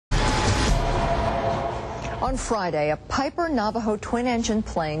On Friday, a Piper Navajo twin-engine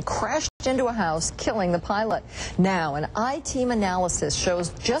plane crashed into a house, killing the pilot. Now, an I-Team analysis shows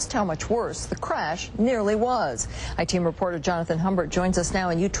just how much worse the crash nearly was. I-Team reporter Jonathan Humbert joins us now,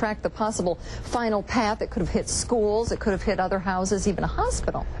 and you tracked the possible final path. It could have hit schools, it could have hit other houses, even a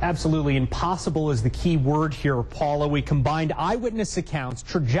hospital. Absolutely. Impossible is the key word here, Paula. We combined eyewitness accounts,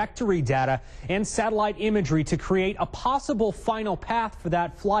 trajectory data, and satellite imagery to create a possible final path for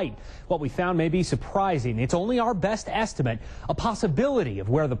that flight. What we found may be surprising. It's only our best estimate, a possibility of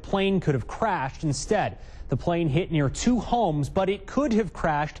where the plane could have crashed. Instead, the plane hit near two homes, but it could have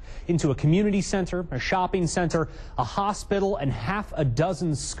crashed into a community center, a shopping center, a hospital, and half a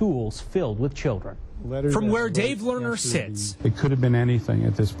dozen schools filled with children. From where Dave Lerner sits, it could have been anything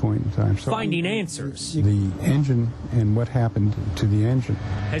at this point in time. So finding answers. The engine and what happened to the engine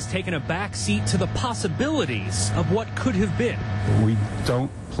has taken a back seat to the possibilities of what could have been. We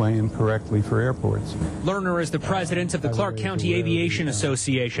don't plan correctly for airports. Lerner is the president of the Clark County Aviation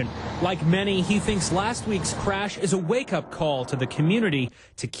Association. Like many, he thinks last week's crash is a wake-up call to the community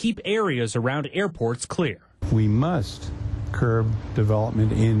to keep areas around airports clear. We must curb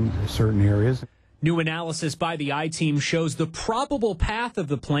development in certain areas. New analysis by the I-Team shows the probable path of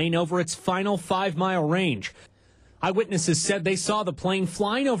the plane over its final 5-mile range. Eyewitnesses said they saw the plane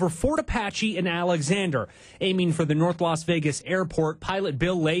flying over Fort Apache and Alexander. Aiming for the North Las Vegas airport, pilot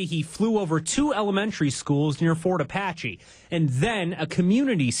Bill Leahy flew over 2 elementary schools near Fort Apache and then a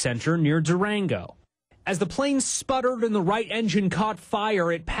community center near Durango. As the plane sputtered and the right engine caught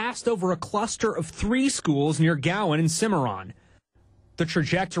fire, it passed over a cluster of 3 schools near Gowan and Cimarron. The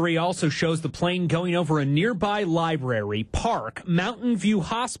trajectory also shows the plane going over a nearby library, park, Mountain View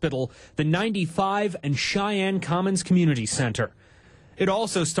Hospital, the 95, and Cheyenne Commons Community Center. It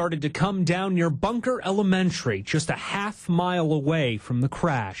also started to come down near Bunker Elementary, just a half-mile away from the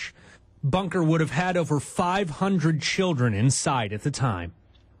crash. Bunker would have had over 500 children inside at the time.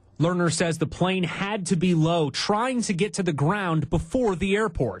 Lerner says the plane had to be low, trying to get to the ground before the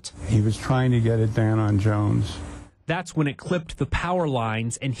airport. He was trying to get it down on Jones. That's when it clipped the power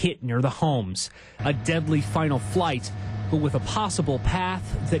lines and hit near the homes. A deadly final flight, but with a possible path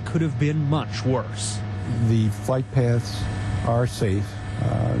that could have been much worse. The flight paths are safe.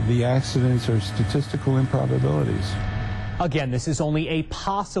 The accidents are statistical improbabilities. Again, this is only a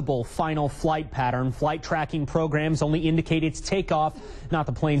possible final flight pattern. Flight tracking programs only indicate its takeoff, not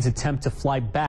the plane's attempt to fly back.